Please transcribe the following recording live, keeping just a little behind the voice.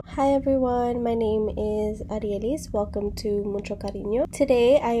Hi everyone, my name is Arielis. Welcome to Mucho Cariño.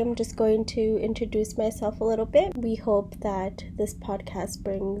 Today I am just going to introduce myself a little bit. We hope that this podcast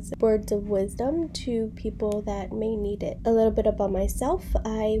brings words of wisdom to people that may need it. A little bit about myself.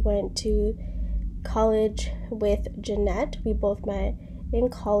 I went to college with Jeanette. We both met in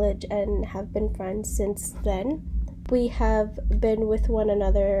college and have been friends since then. We have been with one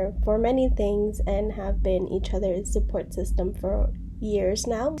another for many things and have been each other's support system for years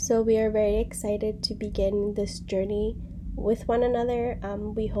now. So we are very excited to begin this journey with one another.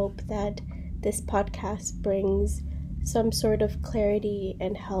 We hope that this podcast brings some sort of clarity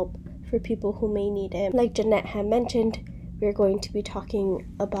and help for people who may need it. Like Jeanette had mentioned, we're going to be talking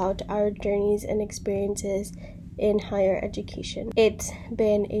about our journeys and experiences in higher education. It's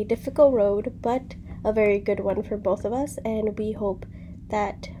been a difficult road, but a very good one for both of us, and we hope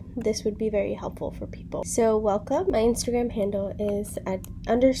that this would be very helpful for people. So welcome. My Instagram handle is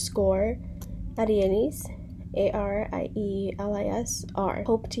 @_Arielis, ARIELISR.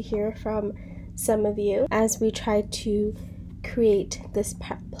 Hope to hear from some of you as we try to create this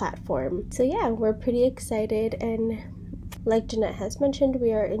platform. So yeah, we're pretty excited, and like Jeanette has mentioned,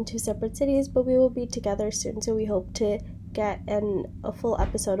 we are in two separate cities, but we will be together soon. So we hope to get a full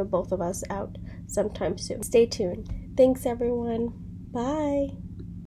episode of both of us out sometime soon. Stay tuned. Thanks everyone. Bye.